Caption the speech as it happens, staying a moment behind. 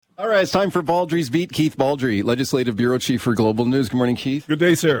All right, it's time for Baldrey's Beat. Keith Baldrey, Legislative Bureau Chief for Global News. Good morning, Keith. Good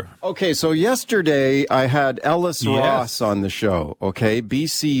day, sir. Okay, so yesterday I had Ellis Ross on the show, okay?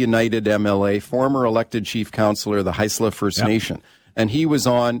 BC United MLA, former elected chief councillor of the Haisla First Nation. And he was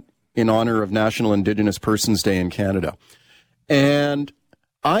on in honor of National Indigenous Persons Day in Canada. And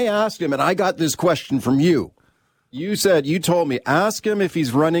I asked him, and I got this question from you. You told me, ask him if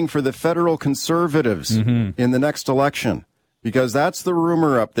he's running for the federal Conservatives in the next election. Because that's the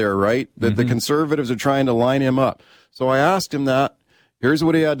rumor up there, right? That the Conservatives are trying to line him up. So I asked him that. Here's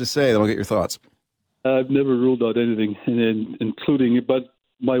what he had to say. Then I'll get your thoughts. I've never ruled out anything, including, but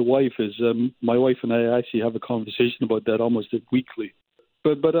my wife and I actually have a conversation about that almost weekly.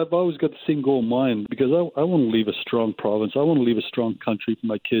 But I've always got the same goal in mind, because I want to leave a strong province. I want to leave a strong country for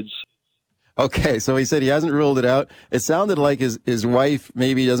my kids. Okay, so he said he hasn't ruled it out. It sounded like his wife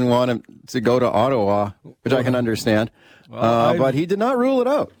maybe doesn't want him to go to Ottawa, which I can understand. But he did not rule it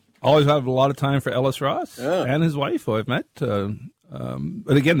out. Always have a lot of time for Ellis Ross and his wife, who I've met.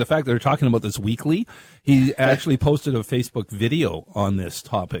 But again, the fact that they're talking about this weekly, he actually posted a Facebook video on this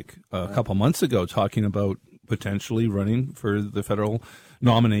topic a couple months ago, talking about potentially running for the federal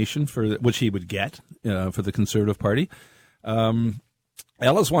nomination which he would get for the Conservative Party.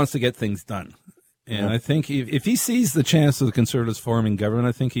 Ellis wants to get things done. And I think if he sees the chance of the Conservatives forming government,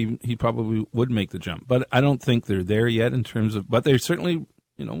 I think he probably would make the jump. But I don't think they're there yet in terms of, but they're certainly,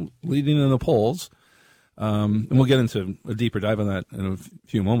 leading in the polls. And we'll get into a deeper dive on that in a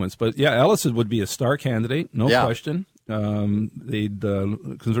few moments. But yeah, Ellis would be a star candidate, no question.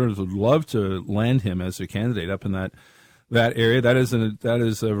 Conservatives would love to land him as their candidate up in that area. That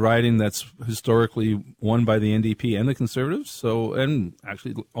is a riding that's historically won by the NDP and the Conservatives. So, and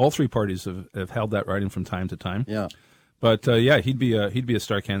actually all three parties have held that riding from time to time. Yeah. But he'd be a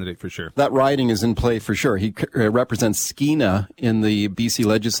star candidate for sure. That riding is in play for sure. He represents Skeena in the BC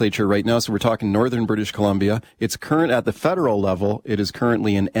legislature right now. So we're talking northern British Columbia. It's current at the federal level. It is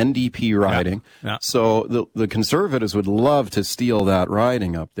currently an NDP riding. Yeah. So the Conservatives would love to steal that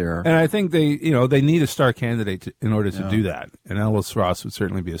riding up there. And I think they need a star candidate in order to do that. And Ellis Ross would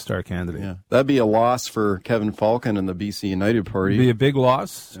certainly be a star candidate. Yeah. That'd be a loss for Kevin Falcon and the BC United Party. It'd be a big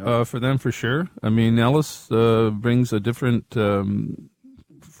loss for them for sure. I mean, Ellis brings a different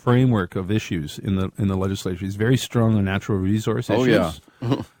framework of issues in the legislature. He's very strong on natural resource issues.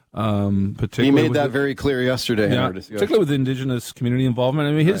 Particularly he made that very clear yesterday. Yeah, particularly with Indigenous community involvement.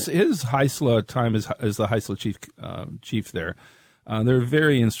 I mean, his Haisla time as the Haisla chief there, they're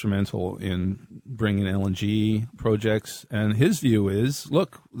very instrumental in bringing LNG projects. And his view is,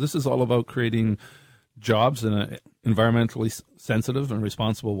 look, this is all about creating jobs in an environmentally sensitive and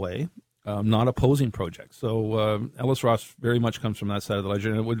responsible way. Not opposing projects. So Ellis Ross very much comes from that side of the ledger,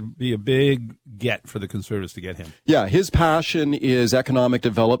 and it would be a big get for the Conservatives to get him. Yeah, his passion is economic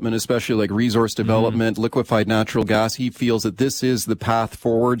development, especially like resource development, liquefied natural gas. He feels that this is the path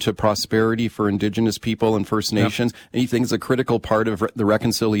forward to prosperity for Indigenous people and First Nations, and he thinks it's a critical part of the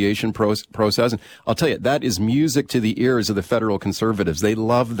reconciliation process. And I'll tell you, that is music to the ears of the federal Conservatives. They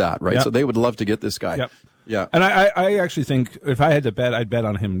love that, right? So they would love to get this guy. Yeah. And I actually think if I had to bet, I'd bet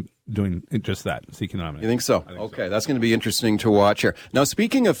on him doing just that, seeking nomination. You think so? Okay, that's going to be interesting to watch here. Now,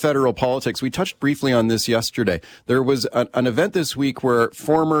 speaking of federal politics, we touched briefly on this yesterday. There was an event this week where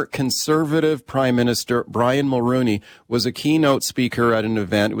former Conservative Prime Minister Brian Mulroney was a keynote speaker at an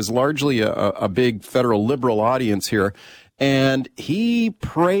event. It was largely a big federal Liberal audience here, and he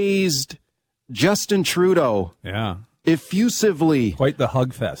praised Justin Trudeau. Yeah. Effusively. Quite the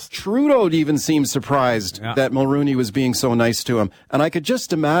hug fest. Trudeau even seemed surprised that Mulroney was being so nice to him. And I could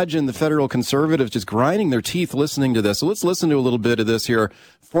just imagine the federal Conservatives just grinding their teeth listening to this. So let's listen to a little bit of this here.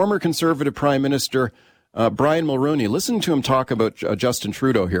 Former Conservative Prime Minister Brian Mulroney. Listen to him talk about Justin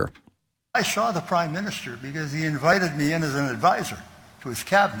Trudeau here. I saw the Prime Minister because he invited me in as an advisor to his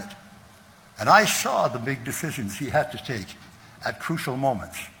cabinet. And I saw the big decisions he had to take at crucial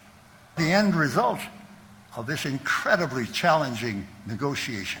moments. The end result of this incredibly challenging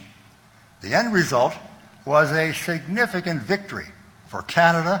negotiation. The end result was a significant victory for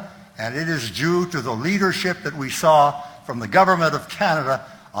Canada, and it is due to the leadership that we saw from the Government of Canada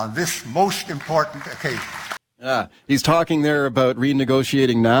on this most important occasion. He's talking there about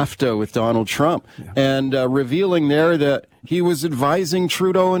renegotiating NAFTA with Donald Trump and revealing there that he was advising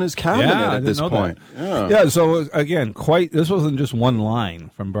Trudeau and his cabinet at this point. Yeah, so again, this wasn't just one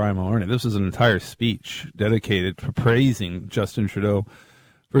line from Brian Mulroney. This is an entire speech dedicated to praising Justin Trudeau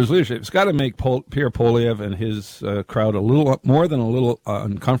for his leadership. It's got to make Pierre Poilievre and his crowd a little more than a little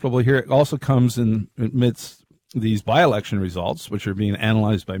uncomfortable here. It also comes in amidst these by-election results, which are being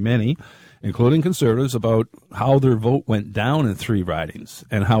analyzed by many, including conservatives, about how their vote went down in 3 ridings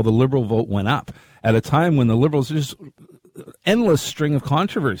and how the Liberal vote went up at a time when the Liberals just endless string of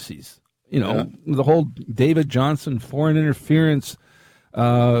controversies. The whole David Johnson, foreign interference,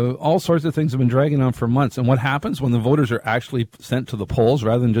 all sorts of things have been dragging on for months. And what happens when the voters are actually sent to the polls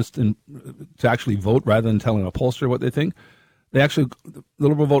rather than to actually vote, rather than telling a pollster what they think? The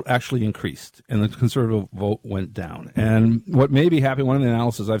Liberal vote actually increased, and the Conservative vote went down. And what may be happening, one of the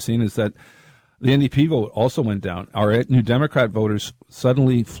analysis I've seen is that the NDP vote also went down. Our New Democrat voters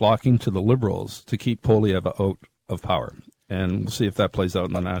suddenly flocking to the Liberals to keep Poilievre out of power. And we'll see if that plays out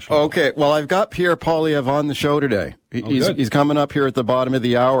in the national. Okay, well, I've got Pierre Poilievre on the show today. He's coming up here at the bottom of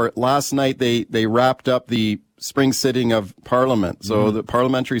the hour. Last night, they wrapped up the spring sitting of Parliament. So the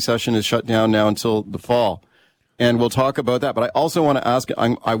parliamentary session is shut down now until the fall. And we'll talk about that. But I also want to ask,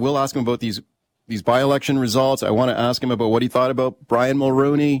 I will ask him about these by-election results. I want to ask him about what he thought about Brian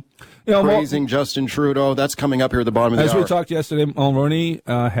Mulroney praising Justin Trudeau. That's coming up here at the bottom of the hour. As we talked yesterday, Mulroney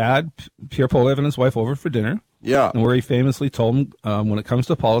had Pierre Poilievre and his wife over for dinner. Yeah. And where he famously told him, when it comes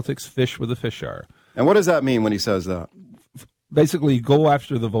to politics, fish where the fish are. And what does that mean when he says that? Basically, go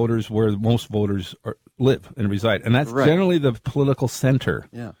after the voters where most voters live and reside, and that's generally the political center,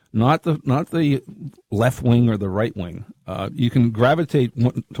 not the left wing or the right wing. You can gravitate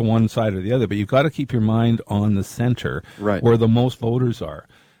to one side or the other, but you've got to keep your mind on the center, where the most voters are,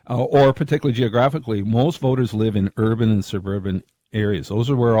 or particularly geographically, most voters live in urban and suburban areas. Those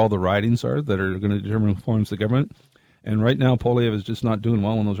are where all the ridings are that are going to determine who forms the government. And right now, Poilievre is just not doing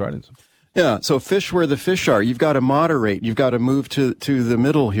well in those ridings. Yeah, so fish where the fish are. You've got to moderate. You've got to move to the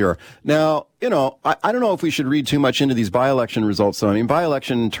middle here. Now, I don't know if we should read too much into these by-election results. So, I mean,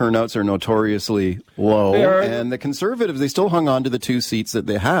 by-election turnouts are notoriously low. And the Conservatives, they still hung on to the 2 seats that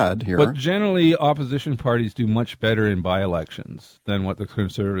they had here. But generally, opposition parties do much better in by-elections than what the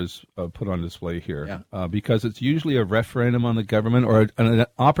Conservatives put on display here. Because it's usually a referendum on the government or an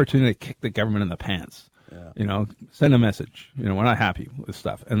opportunity to kick the government in the pants. Send a message. We're not happy with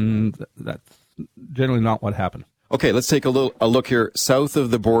stuff. And that's generally not what happened. Okay, let's take a look here south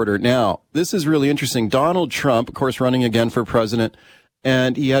of the border. Now, this is really interesting. Donald Trump, of course, running again for president,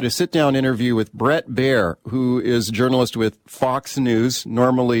 and he had a sit-down interview with Bret Baier, who is a journalist with Fox News,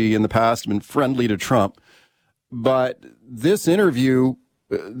 normally in the past been friendly to Trump. But this interview,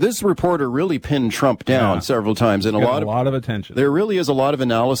 this reporter really pinned Trump down several times. And a lot of attention. There really is a lot of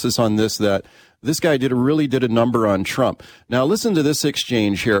analysis on this, that this guy really did a number on Trump. Now, listen to this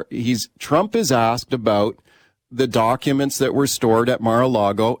exchange here. Trump is asked about the documents that were stored at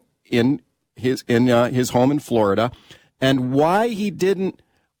Mar-a-Lago in his home in Florida, and why didn't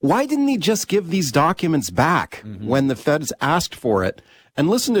he just give these documents back when the feds asked for it? And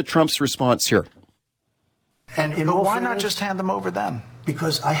listen to Trump's response here. And why not just hand them over then?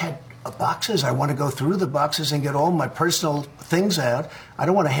 Because I had boxes. I want to go through the boxes and get all my personal things out. I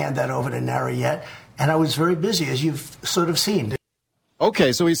don't want to hand that over to NARA yet. And I was very busy, as you've sort of seen.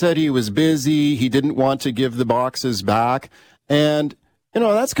 Okay, so he said he was busy. He didn't want to give the boxes back. And,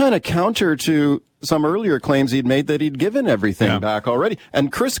 that's kind of counter to some earlier claims he'd made that he'd given everything back already.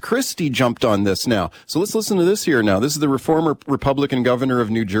 And Christie jumped on this now. So let's listen to this here now. This is the former Republican governor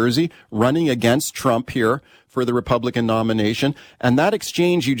of New Jersey running against Trump here for the Republican nomination. And that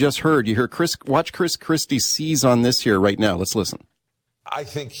exchange you just heard, watch Chris Christie seize on this here right now. Let's listen. I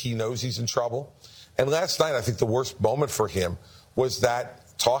think he knows he's in trouble. And last night, I think the worst moment for him was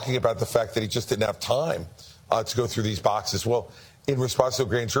that talking about the fact that he just didn't have time to go through these boxes. Well, in response to a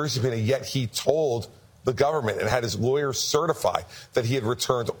grand jury subpoena, yet he told the government and had his lawyers certify that he had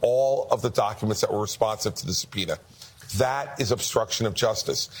returned all of the documents that were responsive to the subpoena. That is obstruction of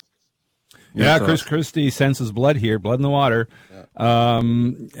justice. Yeah, Chris Christie senses blood here, blood in the water.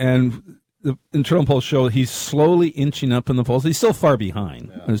 And the internal polls show he's slowly inching up in the polls. He's still far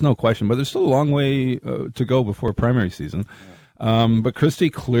behind. There's no question, but there's still a long way to go before primary season. But Christie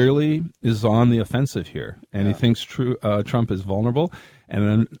clearly is on the offensive here, and he thinks Trump is vulnerable. And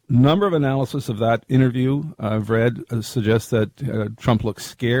a number of analysis of that interview I've read suggests that Trump looks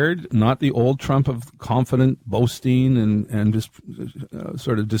scared, not the old Trump of confident boasting and just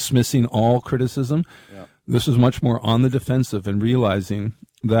sort of dismissing all criticism. Yeah. This is much more on the defensive and realizing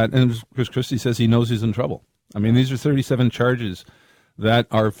that, and Chris Christie says he knows he's in trouble. I mean, these are 37 charges that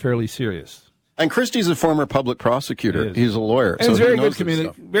are fairly serious. And Christie's a former public prosecutor. He's a lawyer. And so he's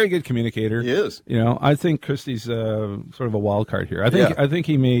very good communicator. He is. I think Christie's sort of a wild card here. I think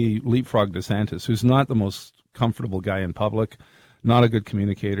he may leapfrog DeSantis, who's not the most comfortable guy in public, not a good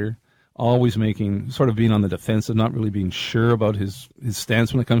communicator. always being on the defensive, not really being sure about his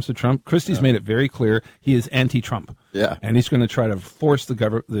stance when it comes to Trump. Christie's made it very clear he is anti-Trump. Yeah. And he's going to try to force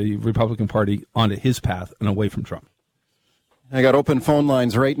the Republican Party onto his path and away from Trump. I got open phone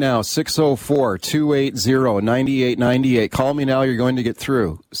lines right now, 604-280-9898. Call me now, you're going to get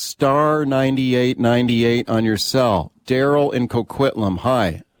through. Star 9898 on your cell. Daryl in Coquitlam,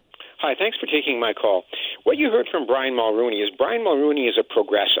 hi. Hi, thanks for taking my call. What you heard from Brian Mulroney is a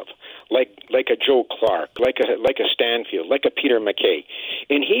progressive, like a Joe Clark, like a Stanfield, like a Peter MacKay.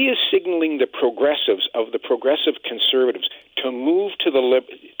 And he is signaling the progressives of the progressive conservatives to move to the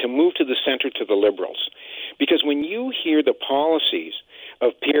center, to the liberals. Because when you hear the policies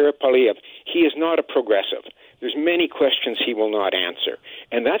of Pierre Poilievre, he is not a progressive. There's many questions he will not answer.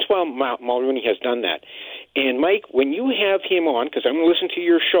 And that's why Mulroney has done that. And Mike, when you have him on, because I'm going to listen to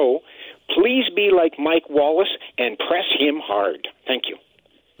your show, please be like Mike Wallace and press him hard. Thank you.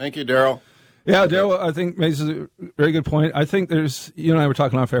 Thank you, Daryl. Yeah, Daryl, I think makes a very good point. I think you and I were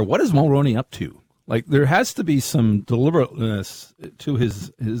talking off air. What is Mulroney up to? Like, there has to be some deliberateness to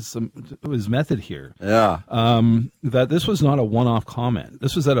his method here. Yeah. That this was not a one-off comment.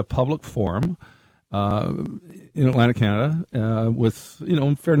 This was at a public forum in Atlantic Canada with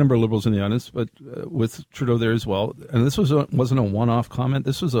a fair number of Liberals in the audience, but with Trudeau there as well. And this wasn't a one-off comment.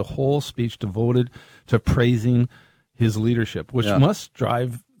 This was a whole speech devoted to praising his leadership, which must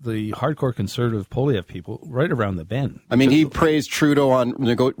drive the hardcore conservative Poilievre people right around the bend. I mean, he praised Trudeau on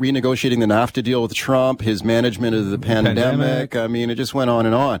renegotiating the NAFTA deal with Trump, his management of the pandemic. I mean, it just went on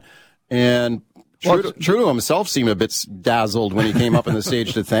and on. And Trudeau himself seemed a bit dazzled when he came up on the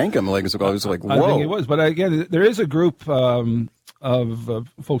stage to thank him. Like, I was like, whoa. I think he was. But again, there is a group of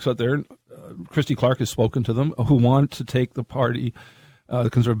folks out there, Christie Clark has spoken to them, who want to take the party,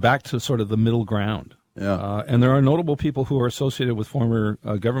 the conservative, back to sort of the middle ground. Yeah. And there are notable people who are associated with former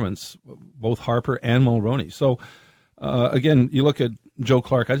governments, both Harper and Mulroney. So, again, you look at Joe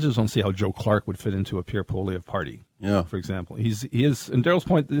Clark. I just don't see how Joe Clark would fit into a Pierre Poilievre party. Yeah. For example, he is. And Daryl's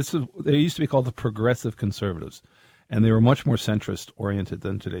point: they used to be called the progressive conservatives, and they were much more centrist oriented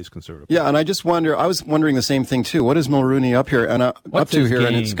than today's conservative. Yeah, and I was wondering the same thing too. What is Mulroney up here and up to here?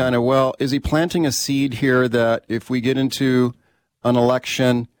 And it's kind of, is he planting a seed here that if we get into an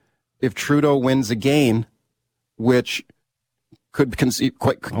election, if Trudeau wins again, which could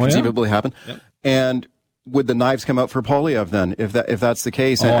quite conceivably happen, and would the knives come out for Poilievre then, if that's the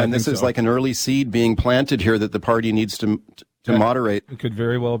case? And this is like an early seed being planted here that the party needs to moderate. It could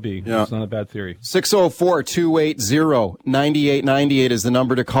very well be. Yeah. It's not a bad theory. 604-280-9898 is the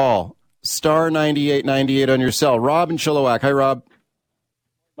number to call. Star 9898 on your cell. Rob in Chilliwack. Hi, Rob.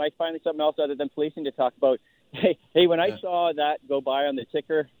 Mike, finally something else other than policing to talk about. Hey, when I saw that go by on the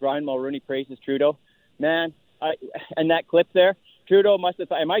ticker, Brian Mulroney praises Trudeau, man, and that clip there, Trudeau must have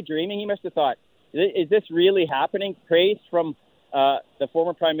thought, am I dreaming? He must have thought, is this really happening? Praise from the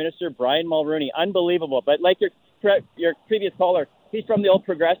former Prime Minister, Brian Mulroney. Unbelievable. But like your previous caller, he's from the old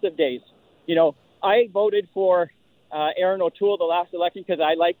progressive days. You know, I voted for Aaron O'Toole the last election because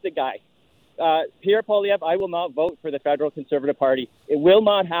I like the guy. Pierre Poilievre, I will not vote for the Federal Conservative Party. It will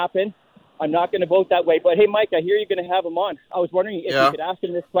not happen. I'm not going to vote that way. But, hey, Mike, I hear you're going to have him on. I was wondering if you could ask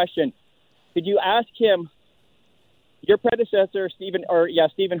him this question. Could you ask him, your predecessor, Stephen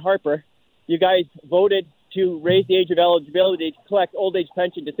Harper, you guys voted to raise the age of eligibility to collect old age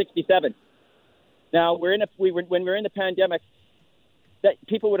pension to 67. Now, when we were in the pandemic, that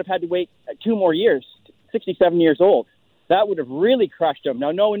people would have had to wait 2 more years, 67 years old. That would have really crushed them.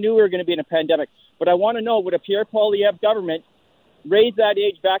 Now, no one knew we were going to be in a pandemic. But I want to know, would a Pierre Poilievre government raise that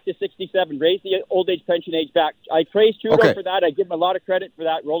age back to 67, raise the old age pension age back? I praise Trudeau for that. I give him a lot of credit for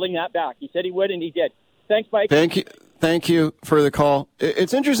that, rolling that back. He said he would, and he did. Thanks, Mike. Thank you for the call.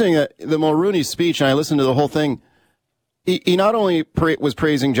 It's interesting that the Mulroney speech, and I listened to the whole thing, he not only was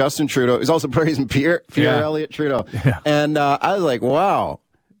praising Justin Trudeau, he was also praising Pierre Elliott Trudeau. Yeah. And I was like, wow.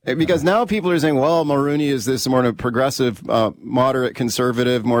 Because now people are saying, well, Mulroney is this more of a progressive, moderate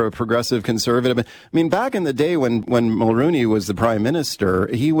conservative, more of a progressive conservative. I mean, back in the day when Mulroney was the prime minister,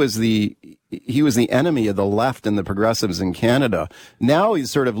 he was the enemy of the left and the progressives in Canada. Now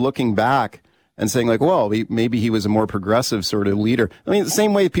he's sort of looking back and saying, like, well, maybe he was a more progressive sort of leader. I mean, the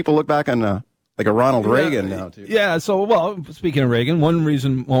same way people look back on like a Ronald Reagan now, too. Yeah, so, well, speaking of Reagan, one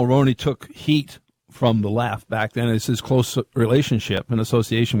reason Mulroney took heat from the left back then is his close relationship and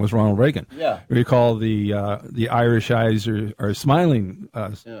association with Ronald Reagan. Yeah. You recall the Irish Eyes Are Smiling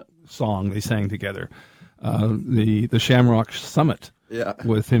song they sang together, the Shamrock Summit. Yeah,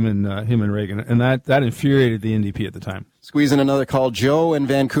 with him and Reagan, and that infuriated the NDP at the time. Squeeze in another call, Joe in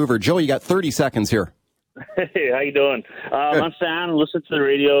Vancouver. Joe, you got 30 seconds here. Hey, how you doing? I'm a fan. Listen to the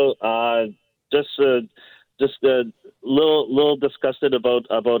radio. Just a little disgusted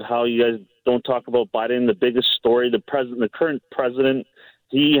about how you guys don't talk about Biden. The biggest story, the current president,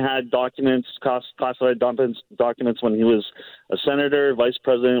 he had classified documents when he was a senator, vice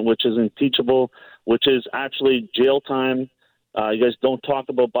president, which is impeachable, which is actually jail time. You guys don't talk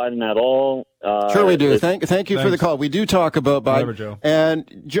about Biden at all. Sure we do. Thank you for the call. We do talk about Biden. Whatever, Joe.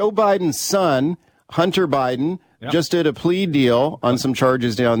 And Joe Biden's son, Hunter Biden, just did a plea deal on some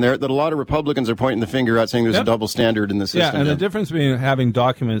charges down there that a lot of Republicans are pointing the finger at, saying there's a double standard in the system. Yeah, and the difference between having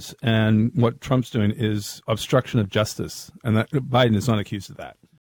documents and what Trump's doing is obstruction of justice, and that Biden is not accused of that.